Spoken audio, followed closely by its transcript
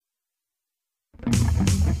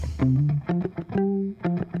Hey,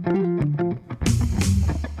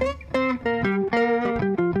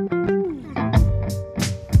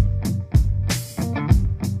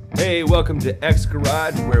 welcome to X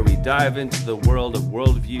Garage, where we dive into the world of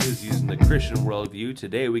worldviews using the Christian worldview.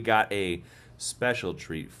 Today we got a special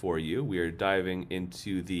treat for you. We are diving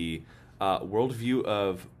into the worldview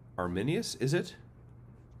of Arminius, is it?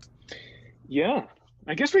 Yeah,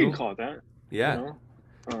 I guess we can Cool. call it that. You Yeah. know,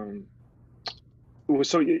 um,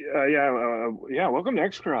 yeah. Welcome to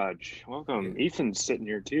X Garage. Yeah. Welcome. Ethan's sitting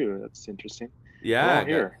here too. That's interesting. We're Yeah, all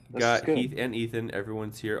here. This is got good. Heath and Ethan.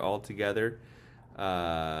 Everyone's here all together,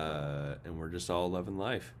 and we're just all loving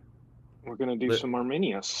life. We're gonna do Li- some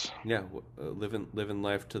Arminius. yeah, living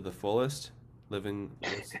life to the fullest. Living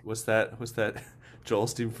what's that Joel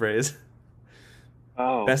Stein phrase?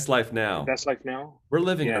 Oh, Best life now. best life now. We're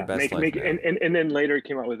living our Yeah, best make life make now. and then later it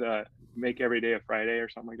came out with make every day a Friday or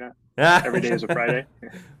something like that. Every day is a Friday.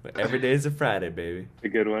 Every day is a Friday, baby. A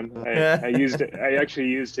good one. I actually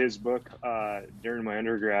used his book during my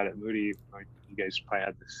undergrad at Moody. Like, you guys probably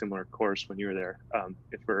had a similar course when you were there.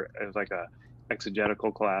 It was like a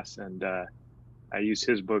exegetical class, and I used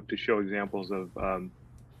his book to show examples of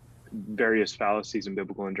various fallacies in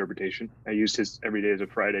biblical interpretation. I used his Every Day is a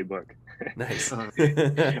Friday book. Nice. Oh,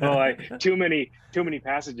 I too many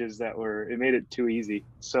passages that were it made it too easy.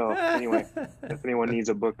 So anyway, if anyone needs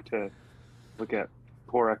a book to look at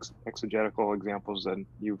poor exegetical examples, then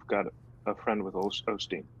you've got a friend with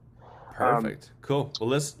Osteen. Um, Perfect. Cool. Well,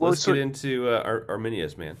 let's well, let's so get into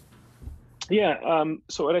Arminius, man. yeah.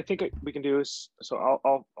 So what I think we can do is, so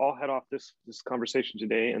I'll head off this conversation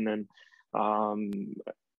today, and then um,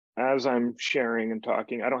 as I'm sharing and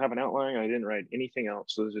talking, I don't have an outline. I didn't write anything else,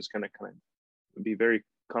 so this is going to kind of be very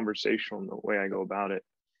conversational in the way I go about it.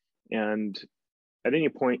 And at any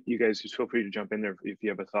point, you guys just feel free to jump in there if you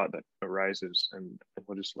have a thought that arises, and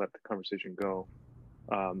we'll just let the conversation go.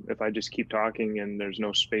 If I just keep talking and there's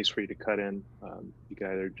no space for you to cut in, you can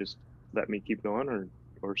either just let me keep going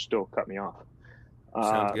or still cut me off.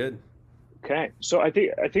 Sounds Uh, good. okay, so I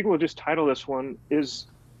think we'll just title this one: Is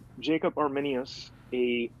Jacob Arminius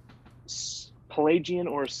a Pelagian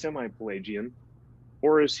or a semi-Pelagian,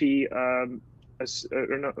 or is he or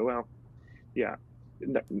no? Well, yeah,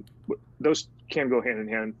 those can go hand in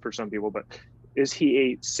hand for some people, but is he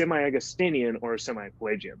a semi-Augustinian or a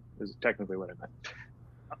semi-Pelagian? Is technically what I meant.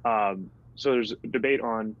 So there's a debate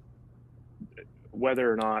on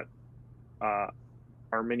whether or not uh,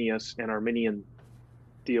 Arminius and Arminian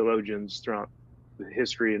theologians throughout the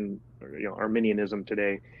history and Arminianism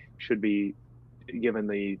today should be given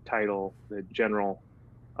the title, the general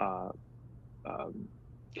uh, um,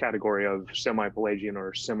 category of semi-Pelagian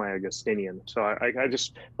or semi-Augustinian. So I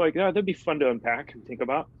just like that'd be fun to unpack and think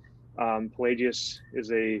about. Pelagius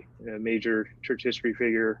is a major church history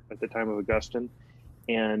figure at the time of Augustine,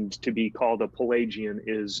 and to be called a Pelagian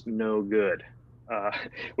is no good. Uh,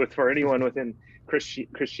 for anyone within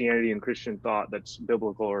Christianity and Christian thought that's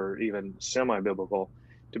biblical or even semi-biblical,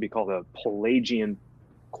 to be called a Pelagian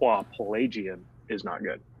qua Pelagian is not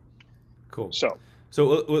good. Cool. So So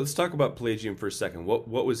let's talk about Pelagian for a second. What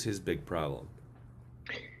was his big problem?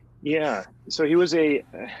 yeah, so he was a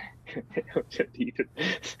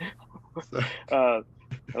uh,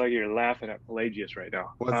 like you're laughing at Pelagius right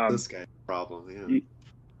now. What's this guy's problem? Yeah.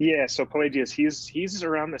 Yeah, so Pelagius, he's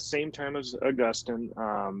around the same time as Augustine.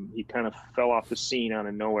 He kind of fell off the scene out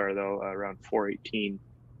of nowhere though, around 418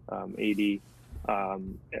 AD.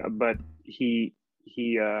 But he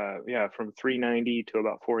from 390 to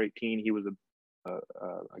about 418, he was a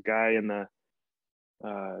guy in the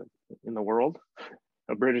world,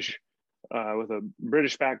 a British with a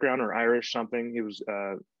British background or Irish something. He was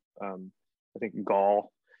I think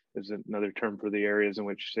Gaul is another term for the areas in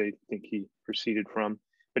which they think he proceeded from.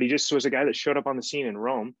 But he just was a guy that showed up on the scene in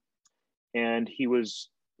Rome, and he was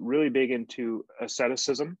really big into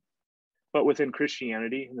asceticism, but within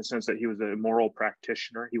Christianity, in the sense that he was a moral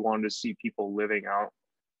practitioner. He wanted to see people living out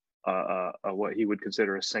what he would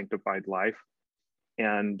consider a sanctified life,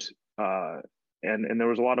 and and there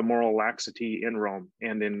was a lot of moral laxity in Rome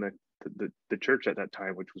and in the church at that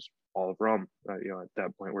time, which was all of Rome. At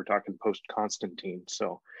that point, we're talking post Constantine.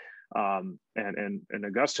 So, and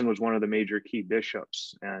Augustine was one of the major key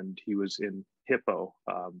bishops, and he was in Hippo,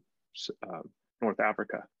 North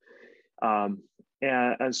Africa.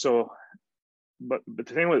 And so, but the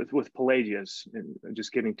thing with Pelagius, and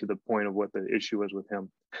just getting to the point of what the issue was with him,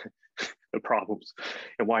 the problems,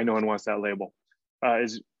 and why no one wants that label,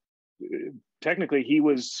 is technically he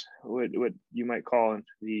was what you might call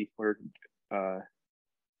the word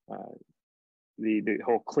the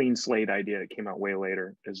whole clean slate idea that came out way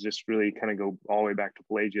later is just really kind of go all the way back to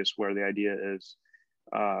Pelagius, where the idea is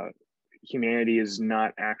humanity is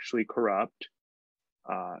not actually corrupt.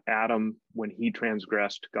 Adam, when he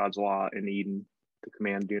transgressed God's law in Eden, the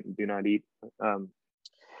command do not eat,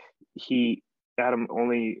 Adam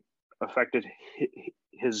only affected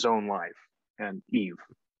his own life and Eve,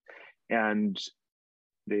 and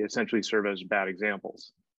they essentially serve as bad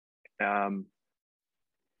examples. And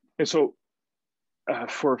so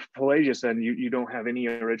for Pelagius, then you don't have any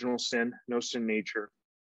original sin, no sin nature,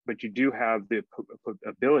 but you do have the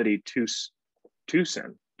ability to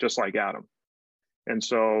sin, just like Adam. And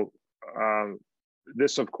so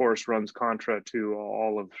this, of course, runs contra to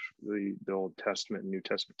all of the Old Testament and New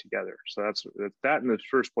Testament together. So that in the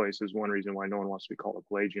first place is one reason why no one wants to be called a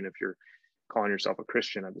Pelagian if you're calling yourself a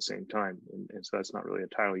Christian at the same time. And so that's not really a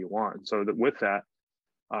title you want. And so that with that,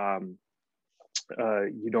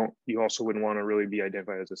 you also wouldn't want to really be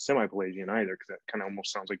identified as a semi-Pelagian either, because that kind of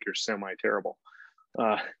almost sounds like you're semi-terrible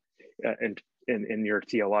in your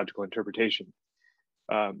theological interpretation.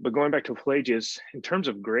 But going back to Pelagius, in terms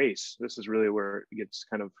of grace, this is really where it gets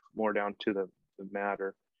kind of more down to the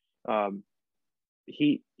matter.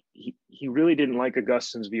 He really didn't like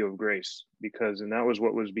Augustine's view of grace, and that was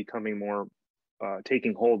what was becoming more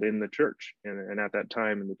taking hold in the church and at that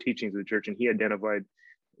time in the teachings of the church. And he identified,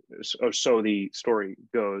 or so the story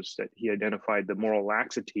goes, that he identified the moral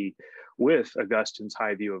laxity with Augustine's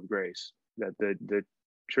high view of grace, that the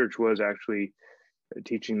church was actually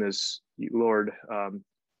teaching this, Lord,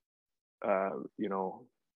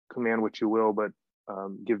 command what you will, but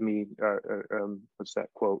give me, what's that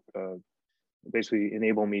quote? Basically,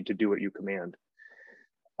 enable me to do what you command.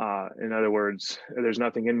 In other words, there's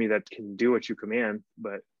nothing in me that can do what you command,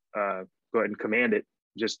 but go ahead and command it.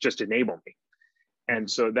 Just enable me. And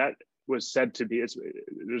so that was said to be,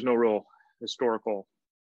 there's no real strong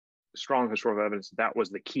historical evidence that was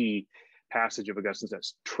the key passage of Augustine's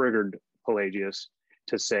that's triggered Pelagius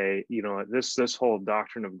to say, this whole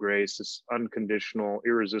doctrine of grace, this unconditional,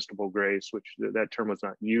 irresistible grace, which that term was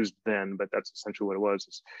not used then, but that's essentially what it was.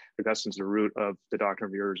 It's Augustine's the root of the doctrine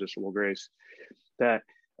of irresistible grace. That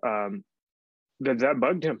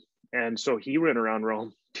bugged him, and so he ran around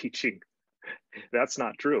Rome teaching that's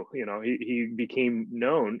not true. He became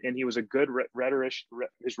known, and he was a good rhetoric.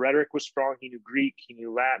 His rhetoric was strong. He knew Greek, he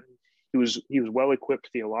knew Latin. He was well equipped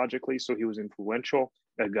theologically, so he was influential.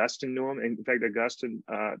 Augustine knew him. In fact, Augustine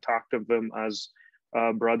talked of them as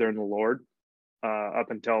brother in the Lord up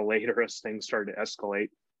until later as things started to escalate.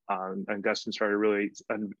 Augustine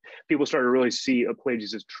people started to really see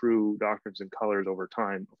Pelagius' true doctrines and colors over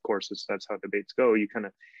time. Of course, that's how debates go. You kind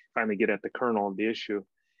of finally get at the kernel of the issue.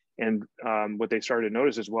 And what they started to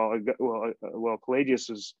notice is, Pelagius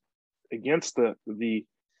is against the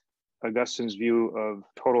Augustine's view of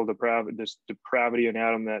total depravity, this depravity in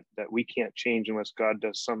Adam that we can't change unless God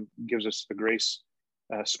gives us the grace,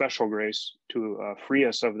 special grace to free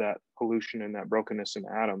us of that pollution and that brokenness in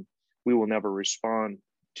Adam. We will never respond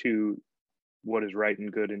to what is right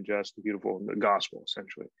and good and just and beautiful in the gospel,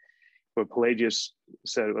 essentially. But Pelagius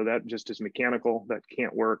said, well, that just is mechanical. That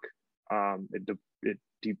can't work.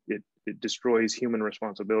 It destroys human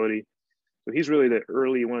responsibility. So he's really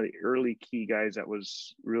one of the early key guys that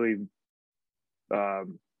was really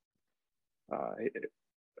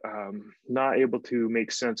not able to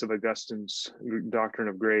make sense of Augustine's doctrine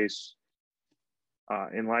of grace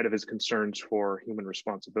in light of his concerns for human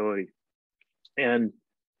responsibility. And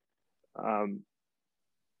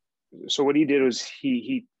so what he did was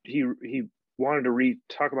he wanted to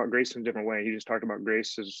talk about grace in a different way. He just talked about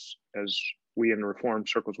grace as we in Reformed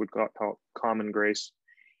circles would call common grace.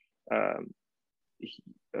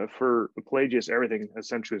 For Pelagius, everything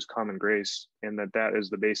essentially is common grace, and that is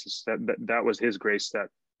the basis. That was his grace that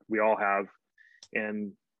we all have,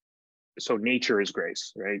 and so nature is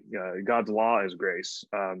grace, right? God's law is grace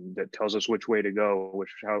that tells us which way to go,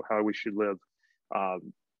 how we should live,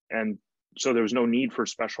 and so there was no need for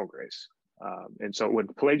special grace. And so when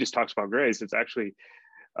Pelagius talks about grace, it's actually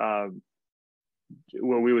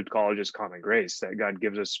what we would call just common grace that God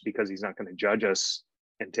gives us because He's not going to judge us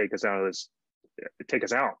and take us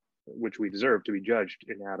out, which we deserve to be judged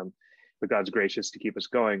in Adam, but God's gracious to keep us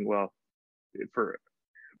going. Well, for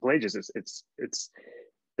Pelagius,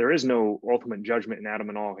 there is no ultimate judgment in Adam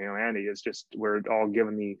and all humanity. It's just we're all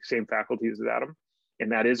given the same faculties as Adam,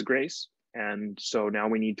 and that is grace. And so now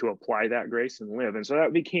we need to apply that grace and live. And so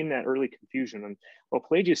that became that early confusion. And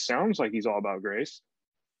Pelagius sounds like he's all about grace.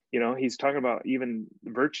 He's talking about even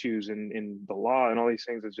virtues in the law and all these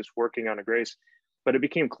things as just working on a grace. But it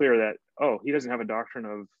became clear that, he doesn't have a doctrine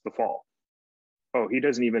of the fall. He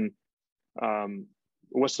doesn't even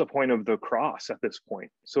What's the point of the cross at this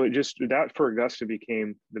point? So it just, that for Augustine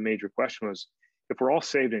became the major question was, if we're all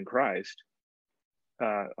saved in Christ,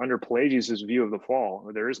 under Pelagius' view of the fall,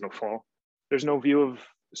 or there is no fall, there's no view of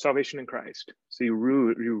salvation in Christ. So you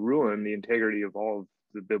ruin the integrity of all of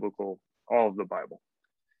the all of the Bible.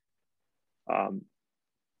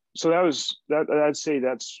 So that was that. I'd say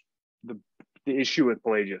that's the issue with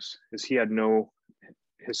Pelagius, is he had no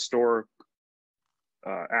historic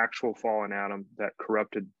actual fall in Adam that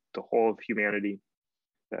corrupted the whole of humanity,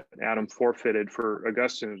 that Adam forfeited. For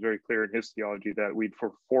Augustine, is very clear in his theology that we'd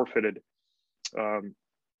forfeited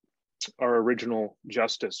our original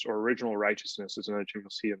justice or original righteousness, is another term you'll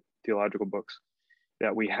see in theological books,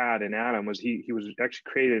 that we had in Adam. Was he was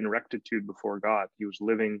actually created in rectitude before God. He was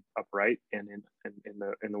living upright and in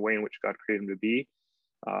the way in which God created him to be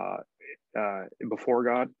before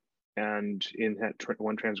God. And in that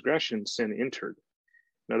one transgression, sin entered.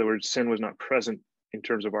 In other words, sin was not present in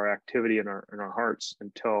terms of our activity in our hearts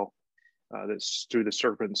until this, through the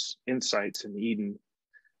serpent's insights in Eden,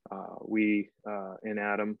 we in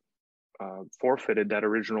Adam forfeited that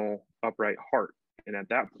original upright heart. And at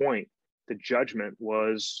that point, the judgment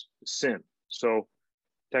was sin. So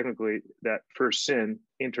technically, that first sin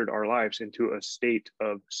entered our lives into a state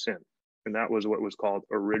of sin. And that was what was called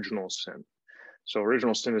original sin. So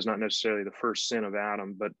original sin is not necessarily the first sin of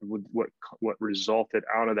Adam, but what resulted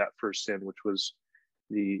out of that first sin, which was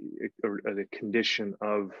the condition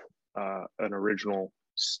of an original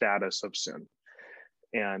status of sin,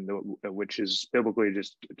 and which is biblically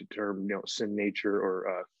just termed, sin nature,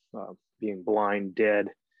 or being blind, dead,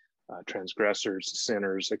 transgressors,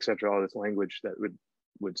 sinners, etc. All this language that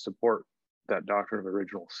would support that doctrine of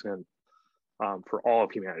original sin. For all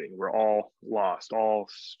of humanity, we're all lost, all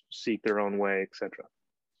seek their own way, etc.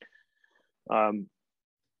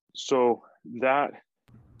 So that,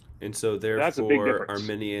 and so therefore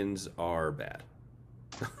Arminians are bad.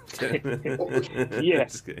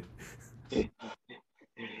 Yes.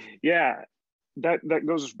 Yeah, that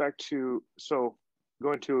goes back to, so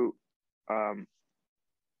going to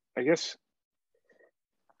I guess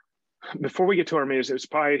before we get to Arminius, it's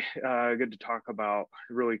probably good to talk about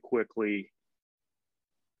really quickly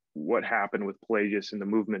what happened with Pelagius and the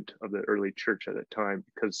movement of the early church at that time.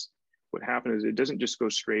 Because what happened is, it doesn't just go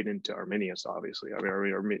straight into Arminius, obviously. I mean,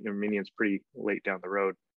 Arminian's pretty late down the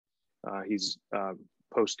road. He's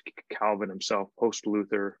post Calvin himself, post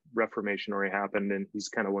Luther. Reformation already happened, and he's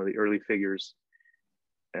kind of one of the early figures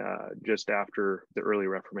just after the early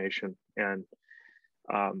Reformation. And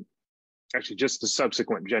actually just the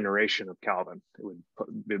subsequent generation of Calvin, it would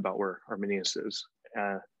be about where Arminius is.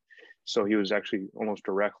 So he was actually almost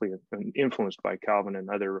directly influenced by Calvin and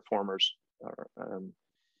other reformers.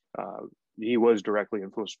 He was directly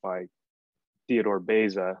influenced by Theodore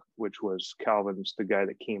Beza, which was the guy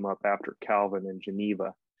that came up after Calvin in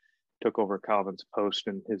Geneva, took over Calvin's post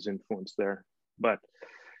and his influence there. But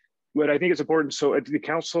I think it's important. So at the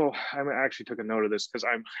council, I actually took a note of this because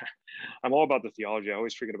I'm all about the theology. I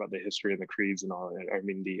always forget about the history and the creeds and all. I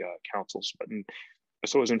mean the councils. But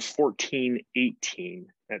so it was in 1418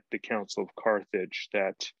 at the Council of Carthage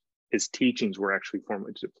that his teachings were actually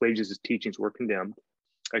formed. Pelagius' teachings were condemned.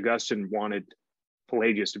 Augustine wanted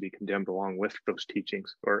Pelagius to be condemned along with those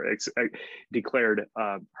teachings, or declared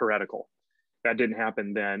heretical. That didn't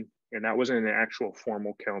happen then, and that wasn't an actual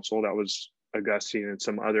formal council. That was Augustine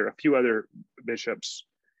and a few other bishops,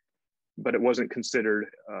 but it wasn't considered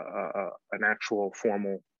an actual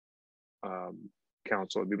formal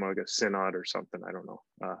council. It'd be more like a synod or something. I don't know.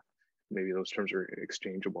 Maybe those terms are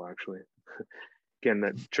exchangeable, actually. Again,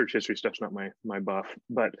 that church history stuff's not my buff,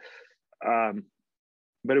 but it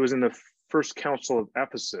was in the first council of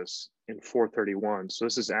Ephesus in 431. So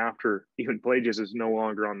this is after even Pelagius is no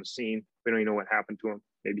longer on the scene. We don't even know what happened to him.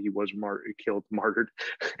 Maybe he was martyred.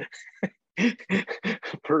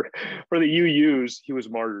 for the UUs, he was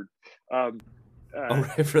martyred.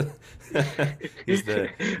 He's the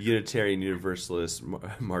Unitarian Universalist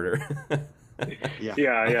martyr.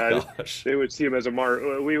 Yeah. They would see him as a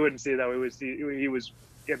martyr. We wouldn't see it that way. We would see he was.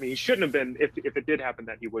 I mean, he shouldn't have been. If it did happen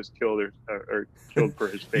that he was killed or killed for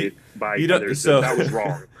his faith by others, so that was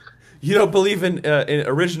wrong. You don't believe in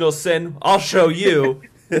original sin? I'll show you.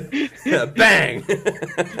 Bang.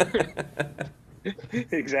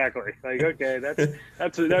 Exactly. Like, okay,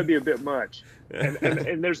 that'd be a bit much.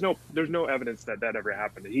 And there's no evidence that ever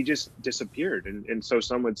happened. He just disappeared, and so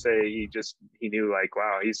some would say he knew, like,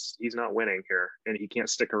 wow, he's not winning here, and he can't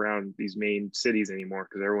stick around these main cities anymore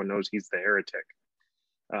because everyone knows he's the heretic.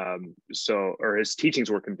 Or his teachings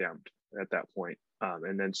were condemned at that point.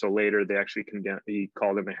 And then so later they actually condemned. He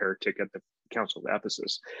called him a heretic at the Council of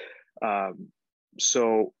Ephesus.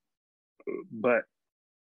 So, but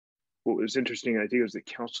what was interesting, I think it was the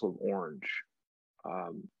Council of Orange.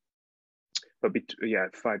 But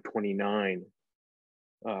at 529,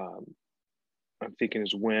 I'm thinking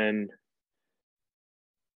is when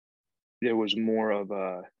there was more of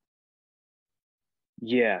a,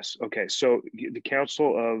 yes, okay. So the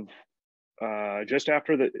Council of, just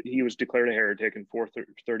after he was declared a heretic in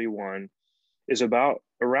 431, is about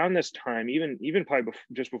around this time, even probably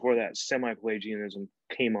just before that, semi-Pelagianism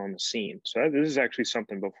came on the scene. So this is actually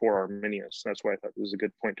something before Arminius. That's why I thought this was a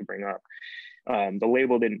good point to bring up.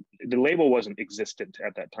 The label wasn't existent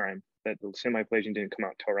at that time. That the semi-Pelagian didn't come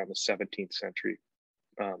out until around the 17th century.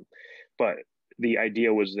 But the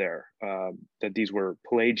idea was there, that these were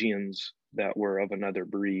Pelagians that were of another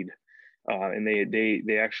breed. And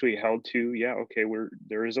they actually held to,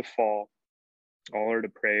 there is a fall. All are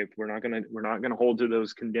depraved. We're not gonna hold to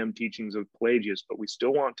those condemned teachings of Pelagius, but we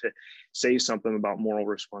still want to say something about moral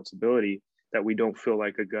responsibility that we don't feel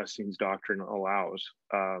like Augustine's doctrine allows.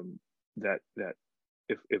 That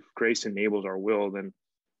if grace enables our will, then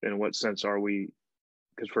in what sense are we?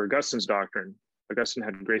 Because for Augustine's doctrine, Augustine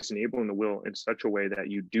had grace enabling the will in such a way that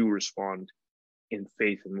you do respond in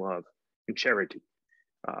faith and love and charity.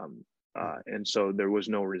 And so there was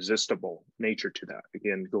no resistible nature to that.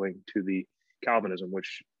 Again, going to the Calvinism,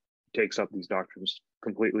 which takes up these doctrines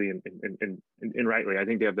completely and rightly. I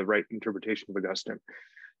think they have the right interpretation of Augustine.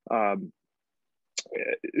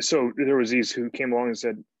 So there was these who came along and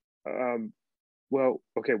said, well,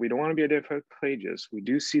 okay, we don't want to be identified with Pelagius. We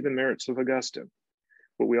do see the merits of Augustine,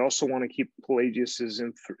 but we also want to keep Pelagius's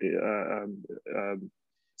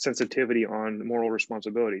sensitivity on moral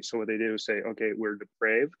responsibility. So what they did was say, okay, we're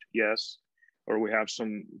depraved, yes, or we have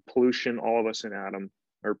some pollution. All of us in Adam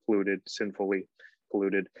are polluted, sinfully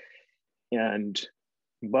polluted,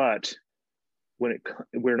 but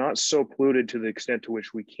we're not so polluted to the extent to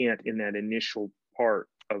which we can't, in that initial part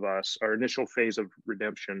of us, our initial phase of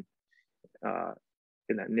redemption,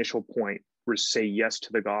 in that initial point, say yes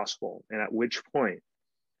to the gospel, and at which point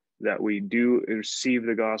that we do receive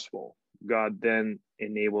the gospel, God then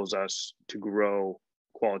enables us to grow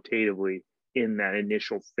qualitatively in that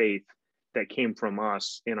initial faith that came from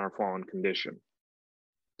us in our fallen condition.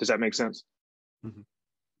 Does that make sense? Mm-hmm.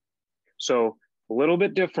 So a little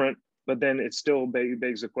bit different, but then it still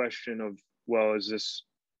begs the question of, well, this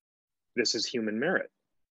is human merit,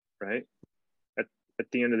 right? At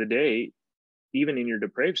the end of the day, even in your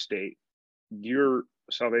depraved state, your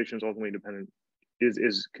salvation is ultimately dependent,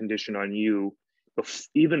 is conditioned on you,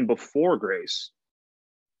 even before grace.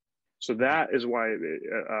 So that is why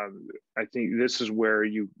I think this is where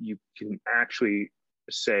you can actually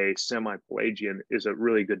say semi-Pelagian is a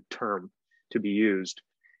really good term to be used,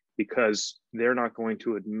 because they're not going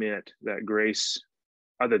to admit that grace,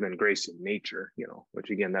 other than grace in nature, which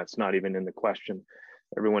again, that's not even in the question.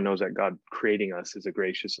 Everyone knows that God creating us is a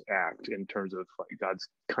gracious act in terms of like God's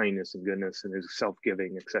kindness and goodness and his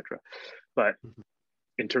self-giving, etc. But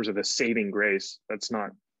in terms of a saving grace,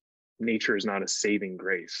 nature is not a saving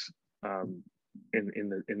grace in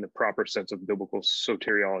the proper sense of biblical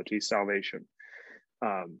soteriology, salvation.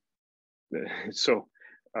 So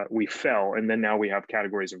we fell, and then now we have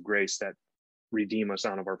categories of grace that redeem us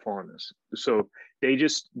out of our fallenness. So the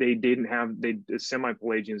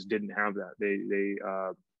semi-Pelagians didn't have that.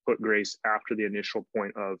 They put grace after the initial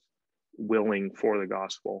point of willing for the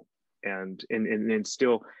gospel, and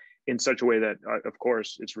still in such a way that of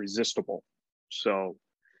course it's resistible. So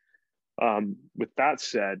with that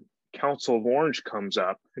said, Council of Orange comes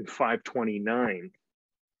up in 529,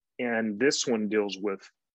 and this one deals with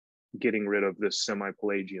getting rid of this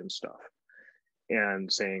semi-Pelagian stuff and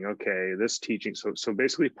saying, okay, this teaching. So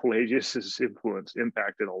basically, Pelagius's influence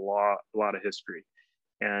impacted a lot of history,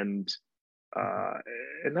 and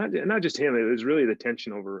not just him. It was really the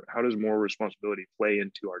tension over how does moral responsibility play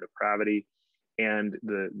into our depravity and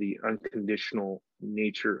the unconditional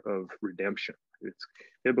nature of redemption. It's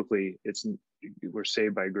biblically, we're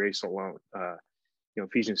saved by grace alone.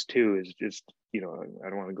 Ephesians 2 is just, I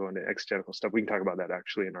don't want to go into exegetical stuff. We can talk about that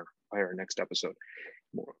actually in our next episode,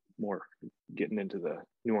 more getting into the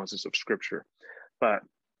nuances of scripture. But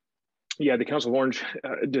yeah, the Council of Orange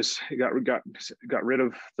just got rid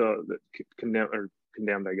of the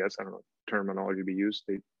condemned, I guess, I don't know terminology to be used.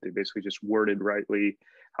 They basically just worded rightly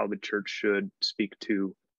how the church should speak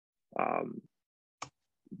to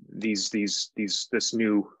this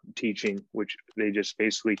new teaching, which they just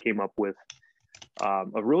basically came up with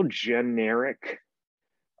a real generic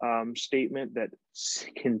statement that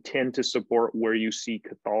can tend to support where you see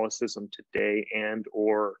Catholicism today and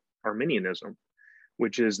or Arminianism,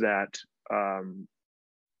 which is that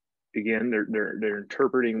again, they're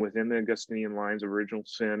interpreting within the Augustinian lines of original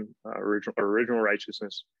sin, original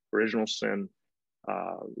righteousness, original sin,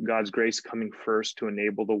 God's grace coming first to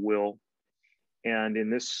enable the will. And in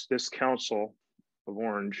this Council of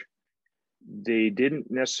Orange, they didn't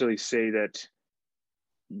necessarily say that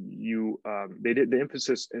they did the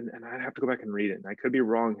emphasis, and I'd have to go back and read it, and I could be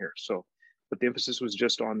wrong here. So, but the emphasis was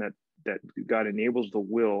just on that God enables the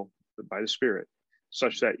will by the Spirit,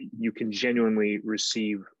 such that you can genuinely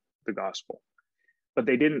receive the gospel. But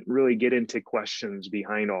they didn't really get into questions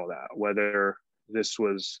behind all that, whether this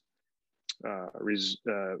was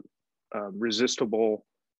resistible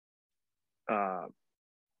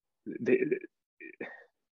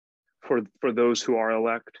for those who are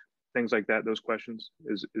elect, things like that. Those questions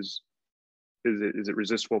is it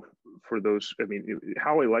resistible for those? I mean,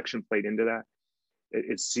 how election played into that?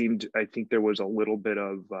 It seemed, I think there was a little bit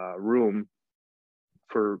of room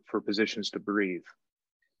for positions to breathe,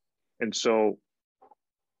 and so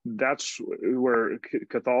that's where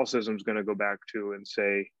Catholicism is going to go back to and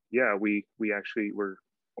say, yeah, we actually were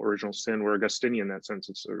original sin. We're Augustinian in that sense.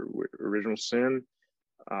 It's original sin.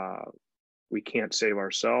 We can't save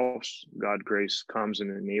ourselves. God's grace comes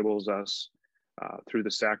and enables us through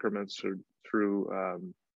the sacraments or through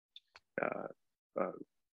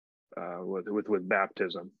with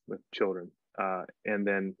baptism with children. And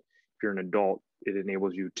then if you're an adult, it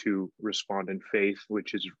enables you to respond in faith,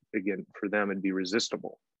 which is, again, for them, it'd be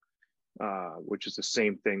resistible, which is the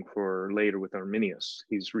same thing for later with Arminius.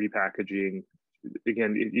 He's repackaging.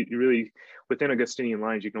 Again, you really, within Augustinian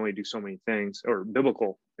lines, you can only do so many things, or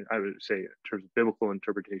biblical, I would say, in terms of biblical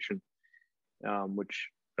interpretation, which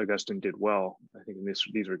Augustine did well, I think, in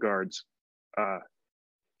these regards. Can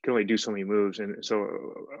only do so many moves. And so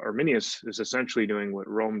Arminius is essentially doing what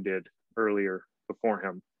Rome did earlier before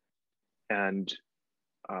him, and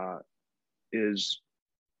is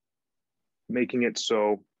making it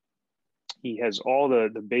so he has all the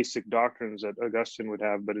basic doctrines that Augustine would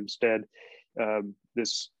have, but instead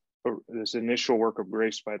this initial work of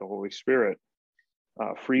grace by the Holy Spirit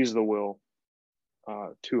frees the will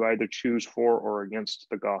to either choose for or against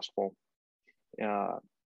the gospel.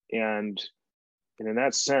 And in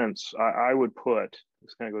that sense, I would put,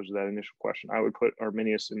 this kind of goes to that initial question, I would put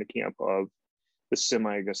Arminius in the camp of the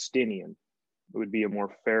semi-Augustinian. It would be a more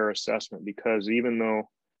fair assessment, because even though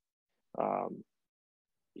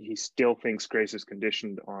he still thinks grace is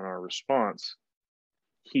conditioned on our response,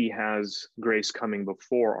 he has grace coming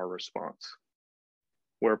before our response.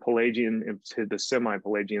 Where Pelagian, the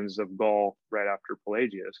semi-Pelagians of Gaul right after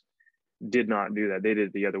Pelagius, did not do that. They did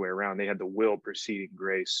it the other way around. They had the will preceding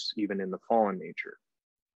grace, even in the fallen nature.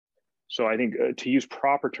 So I think to use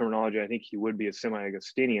proper terminology, I think he would be a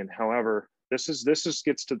semi-Augustinian. However, this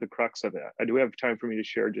gets to the crux of it. Do we have time for me to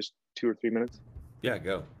share just 2 or 3 minutes? Yeah,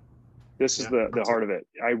 go. This is the heart of it.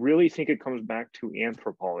 I really think it comes back to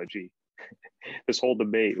anthropology. This whole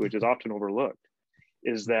debate, which is often overlooked,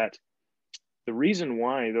 is that the reason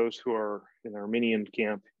why those who are in the Arminian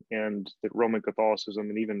camp and the Roman Catholicism,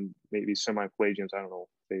 and even maybe semi-Pelagians, I don't know if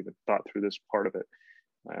they even thought through this part of it,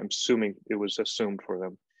 I'm assuming it was assumed for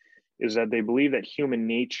them, is that they believe that human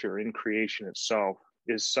nature in creation itself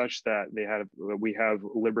is such that we have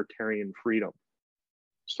libertarian freedom.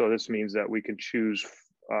 So this means that we can choose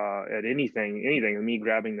at anything, me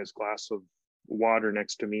grabbing this glass of water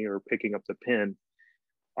next to me or picking up the pen,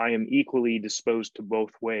 I am equally disposed to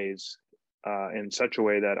both ways in such a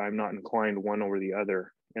way that I'm not inclined one over the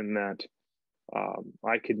other, and that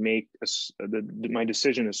I could make my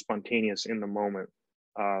decision is spontaneous in the moment.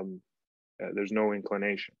 There's no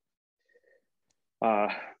inclination.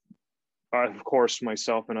 Of course,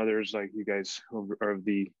 myself and others like you guys are of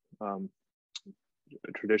the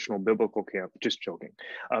traditional biblical camp, just joking,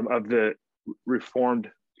 of the Reformed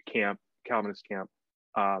camp, Calvinist camp.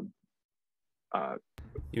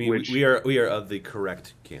 You mean we are of the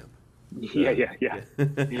correct camp?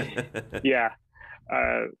 Yeah.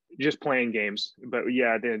 Just playing games, but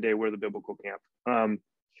yeah, at the end of the day, we're the biblical camp.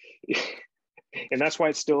 And that's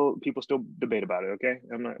why people still debate about it. Okay,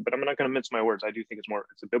 I'm not going to mince my words. I do think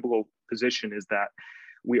it's a biblical position, is that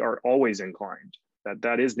we are always inclined.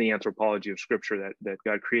 That is the anthropology of Scripture, that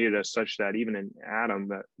God created us such that even in Adam,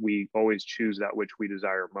 that we always choose that which we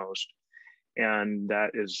desire most, and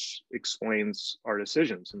that explains our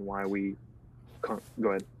decisions and why we go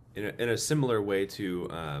ahead. In a similar way to,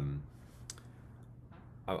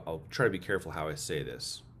 I'll try to be careful how I say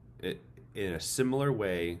this. In a similar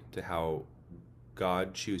way to how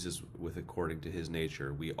God chooses according to his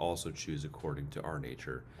nature, we also choose according to our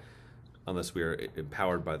nature, unless we are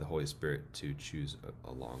empowered by the Holy Spirit to choose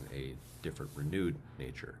along a different renewed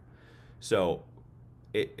nature. So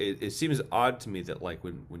it seems odd to me that, like,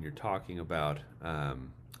 when you're talking about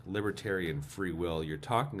libertarian free will, you're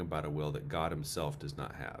talking about a will that God himself does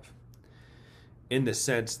not have, in the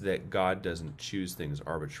sense that God doesn't choose things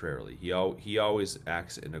arbitrarily. He always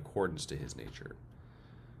acts in accordance to his nature.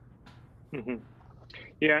 Hmm.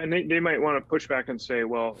 Yeah, and they might want to push back and say,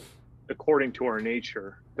 well, according to our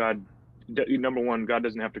nature, God, number one, God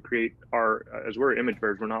doesn't have to create as we're image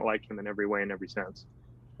bearers, we're not like him in every way, in every sense.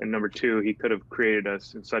 And number two, he could have created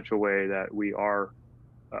us in such a way that we are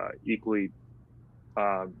equally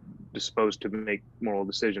disposed to make moral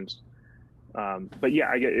decisions. But yeah,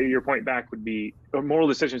 I get your point back would be moral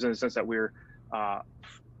decisions in the sense that we're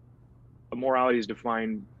morality is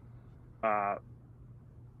defined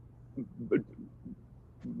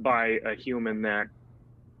by a human that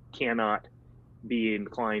cannot be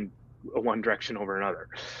inclined one direction over another.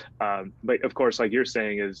 But of course, like you're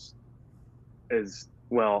saying, is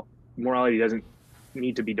well, morality doesn't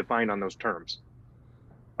need to be defined on those terms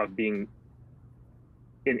of being.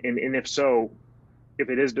 And if so, if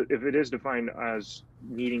it is defined as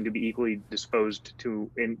needing to be equally disposed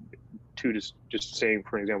to just saying,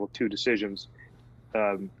 for example, two decisions,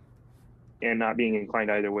 and not being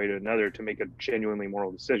inclined either way to another to make a genuinely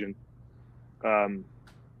moral decision, oh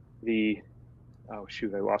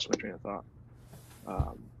shoot, I lost my train of thought.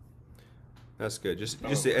 That's good. Just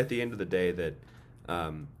at the end of the day, that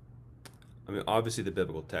I mean, obviously the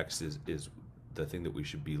biblical text is the thing that we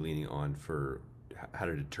should be leaning on for how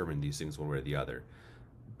to determine these things one way or the other.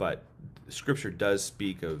 But Scripture does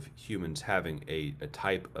speak of humans having a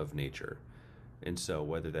type of nature, and so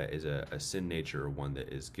whether that is a sin nature or one that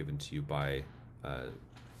is given to you by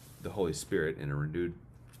the Holy Spirit in a renewed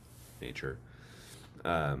nature,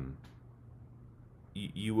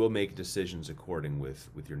 you will make decisions according with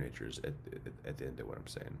your natures at the end of what I'm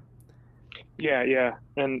saying. Yeah,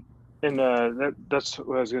 and that's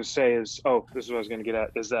what I was going to say is, this is what I was going to get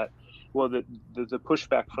at, is that, well, the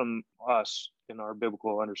pushback from us in our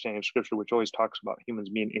biblical understanding of Scripture, which always talks about humans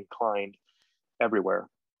being inclined everywhere,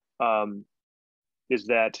 is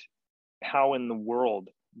that how in the world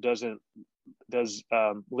does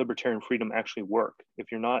libertarian freedom actually work?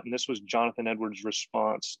 If you're not, and this was Jonathan Edwards'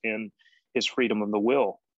 response in his Freedom of the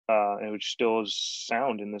Will, and which still is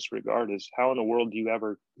sound in this regard, is how in the world do you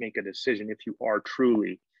ever make a decision if you are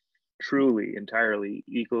truly, entirely,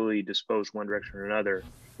 equally disposed one direction or another?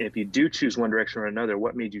 And if you do choose one direction or another,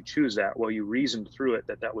 what made you choose that? Well, you reasoned through it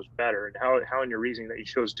that was better, and how in your reasoning that you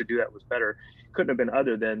chose to do that was better couldn't have been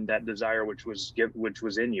other than that desire which was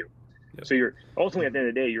in you. Yep. So you're ultimately, at the end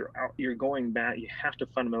of the day, you're going back. You have to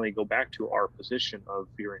fundamentally go back to our position of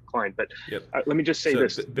you're inclined. But yep. Let me just say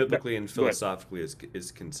this: biblically and philosophically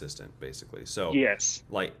is consistent, basically. So yes,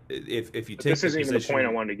 like if you take this isn't even the point I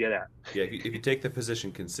wanted to get at. Yeah, if you take the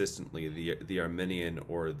position consistently, the Arminian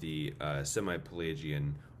or the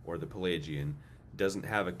semi-Pelagian or the Pelagian doesn't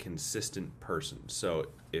have a consistent person. So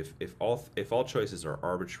if all choices are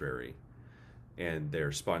arbitrary and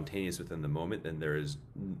they're spontaneous within the moment, then there's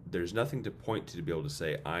nothing to point to be able to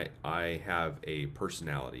say I have a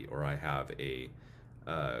personality, or I have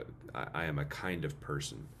I am a kind of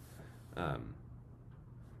person,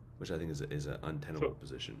 which I think is an untenable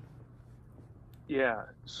position. Yeah.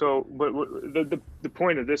 So, but the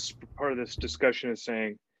point of this part of this discussion is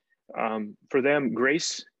saying, for them,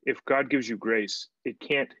 grace. If God gives you grace, it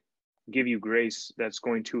can't give you grace that's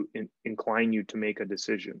going to incline you to make a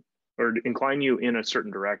decision or incline you in a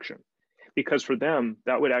certain direction, because for them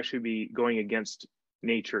that would actually be going against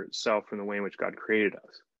nature itself and the way in which God created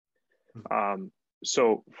us. Mm-hmm.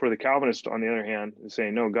 So for the Calvinist, on the other hand, is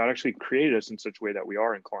saying, no, God actually created us in such a way that we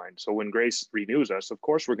are inclined. So when grace renews us, of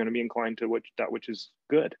course, we're going to be inclined to that which is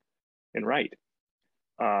good and right.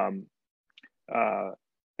 And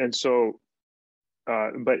so,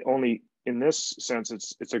 but only in this sense,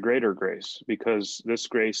 it's a greater grace, because this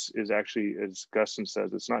grace is actually, as Augustine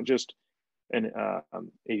says, it's not just a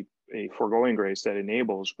foregoing grace that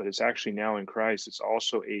enables, but it's actually now in Christ. It's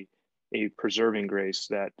also a preserving grace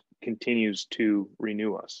that continues to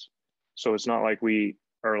renew us. So it's not like we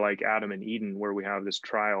are like Adam and Eden, where we have this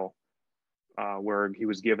trial where he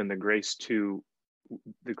was given the grace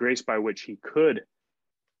by which he could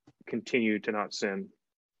continue to not sin.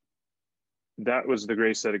 That was the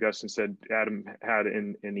grace that Augustine said Adam had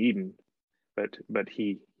in Eden, but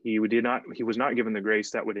he was not given the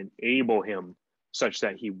grace that would enable him such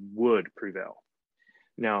that he would prevail.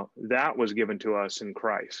 Now that was given to us in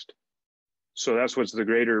Christ. So that's what's the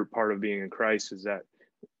greater part of being in Christ, is that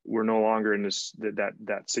we're no longer in this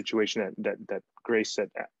that situation that grace that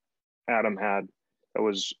Adam had, that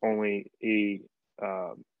was only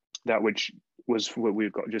that which was what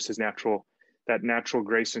we call just his natural that natural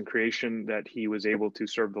grace in creation that he was able to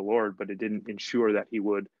serve the Lord, but it didn't ensure that he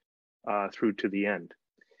would through to the end.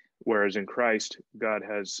 Whereas in Christ, God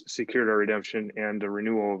has secured our redemption and a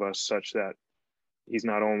renewal of us such that he's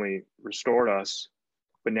not only restored us,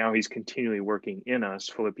 but now he's continually working in us.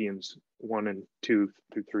 Philippians 1 and 2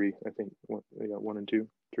 through 3, I think. 1 and 2,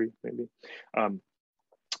 3 maybe.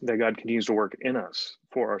 That God continues to work in us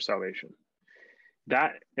for our salvation.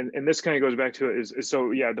 That and this kind of goes back to it is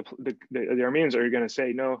so yeah, the Arminians are going to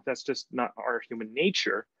say, no, that's just not our human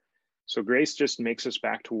nature. So grace just makes us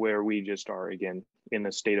back to where we just are again, in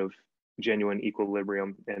a state of genuine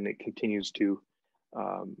equilibrium, and it continues to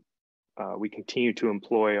we continue to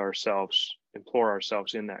implore ourselves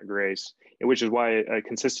in that grace, which is why a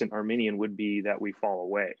consistent Arminian would be that we fall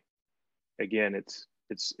away. Again, it's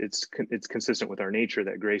consistent with our nature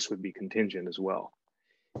that grace would be contingent as well.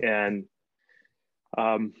 And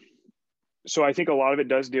so I think a lot of it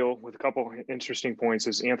does deal with a couple interesting points,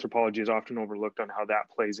 as anthropology is often overlooked on how that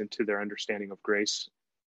plays into their understanding of grace.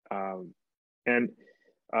 And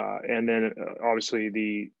then obviously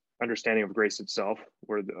the understanding of grace itself,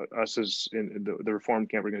 where us as in the Reformed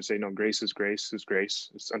camp, we're going to say, no, grace is grace.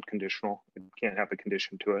 It's unconditional. It can't have a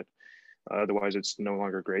condition to it. Otherwise, it's no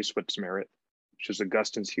longer grace, but it's merit, which is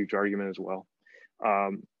Augustine's huge argument as well.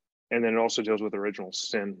 And then it also deals with original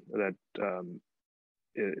sin that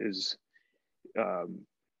is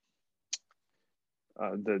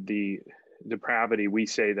the depravity. We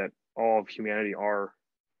say that all of humanity are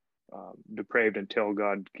depraved until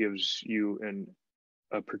God gives you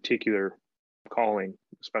a particular calling,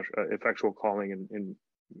 special effectual calling, in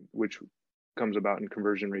which comes about in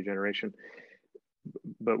conversion regeneration.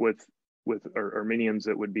 But with Arminians,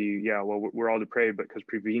 it would be, yeah, well, we're all depraved, but because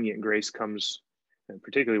prevenient grace comes, and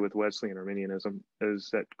particularly with Wesleyan Arminianism, is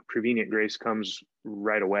that prevenient grace comes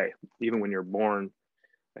right away, even when you're born.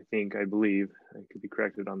 I believe, I could be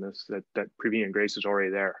corrected on this, that prevenient grace is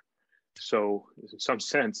already there. So in some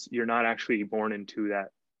sense, you're not actually born into that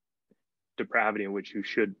depravity in which you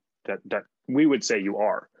should, that we would say you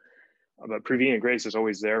are. But prevenient grace is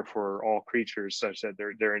always there for all creatures, such that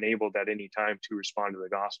they're enabled at any time to respond to the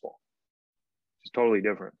gospel. It's totally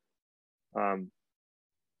different.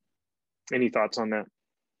 Any thoughts on that?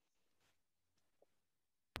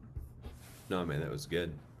 No, man, that was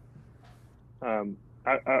good. I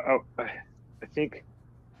think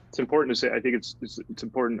it's important to say. I think it's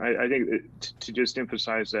important. I think to just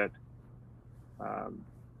emphasize that.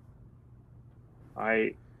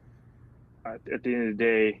 At the end of the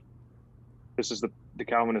day, this is the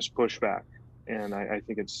Calvinist pushback, and I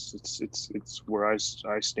think it's where I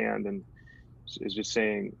stand, and is just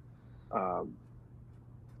saying,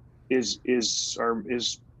 is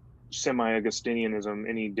semi-Augustinianism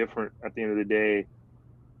any different at the end of the day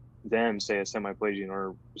than, say, a semi-Pelagian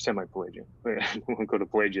or semi-Pelagian? I won't go to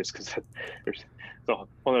Pelagius because there's a whole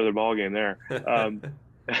other ballgame there.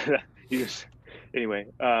 Anyway,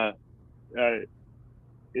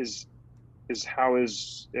 is how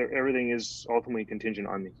is everything is ultimately contingent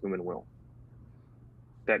on the human will.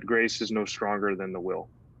 That grace is no stronger than the will,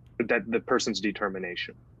 that the person's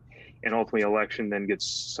determination, and ultimately election then gets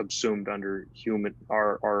subsumed under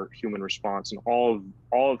our human response, and all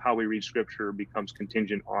of how we read Scripture becomes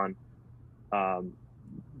contingent on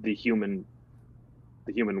the human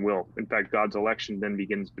will. In fact, God's election then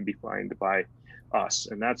begins to be defined by us,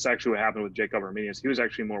 and that's actually what happened with Jacob Arminius. He was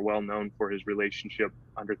actually more well known for his relationship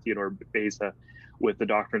under Theodore Beza with the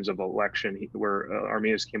doctrines of election, where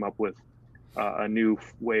Arminius came up with a new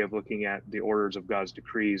way of looking at the orders of God's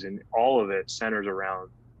decrees, and all of it centers around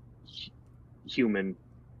the human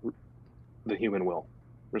will,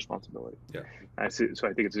 responsibility. Yeah. So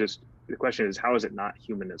I think it's just, the question is, how is it not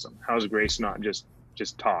humanism? How is grace not just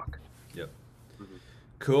talk? Yep. Mm-hmm.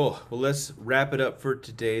 Cool. Well, let's wrap it up for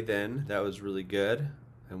today then. That was really good.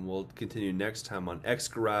 And we'll continue next time on X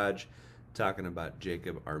Garage, talking about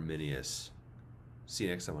Jacob Arminius. See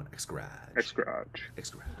you next time on X Garage. X Garage.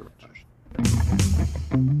 X Garage.